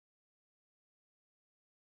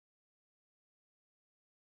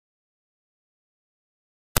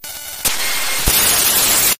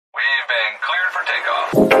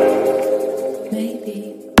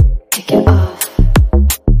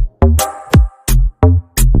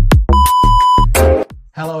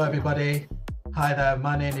Hello, everybody. Hi there.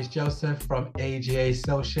 My name is Joseph from AGA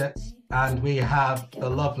Associates, and we have the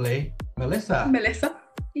lovely Melissa.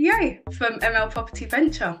 Yay, from ML Property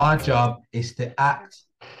Venture. Our job is to act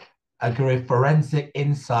a forensic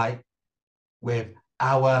insight with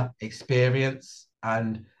our experience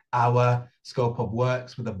and our scope of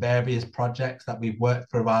works with the various projects that we've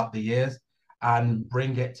worked throughout the years, and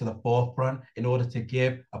bring it to the forefront in order to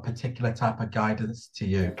give a particular type of guidance to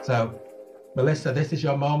you. So, Melissa, this is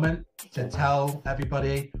your moment to tell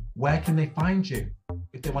everybody where can they find you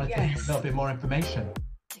if they want to take a little bit more information.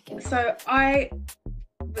 So I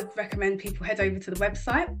would recommend people head over to the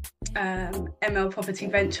website,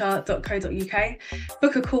 mlpropertyventure.co.uk.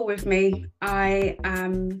 Book a call with me. I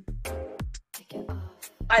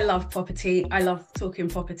love property. I love talking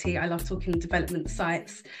property. I love talking development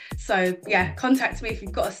sites. So yeah, contact me if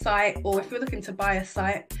you've got a site or if you're looking to buy a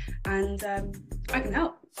site, and I can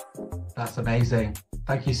help. That's amazing.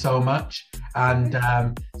 Thank you so much. And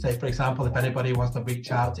say, for example, if anybody wants to reach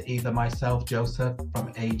out to either myself, Joseph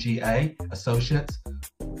from AGA Associates,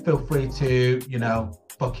 feel free to,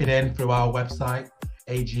 book it in through our website,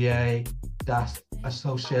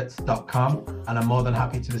 aga-associates.com, and I'm more than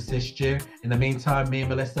happy to assist you. In the meantime, me and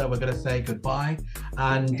Melissa, we're going to say goodbye,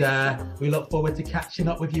 and we look forward to catching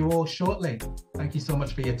up with you all shortly. Thank you so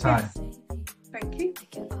much for your time. Yes. Thank you.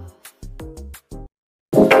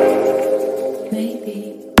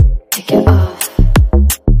 Maybe take it off.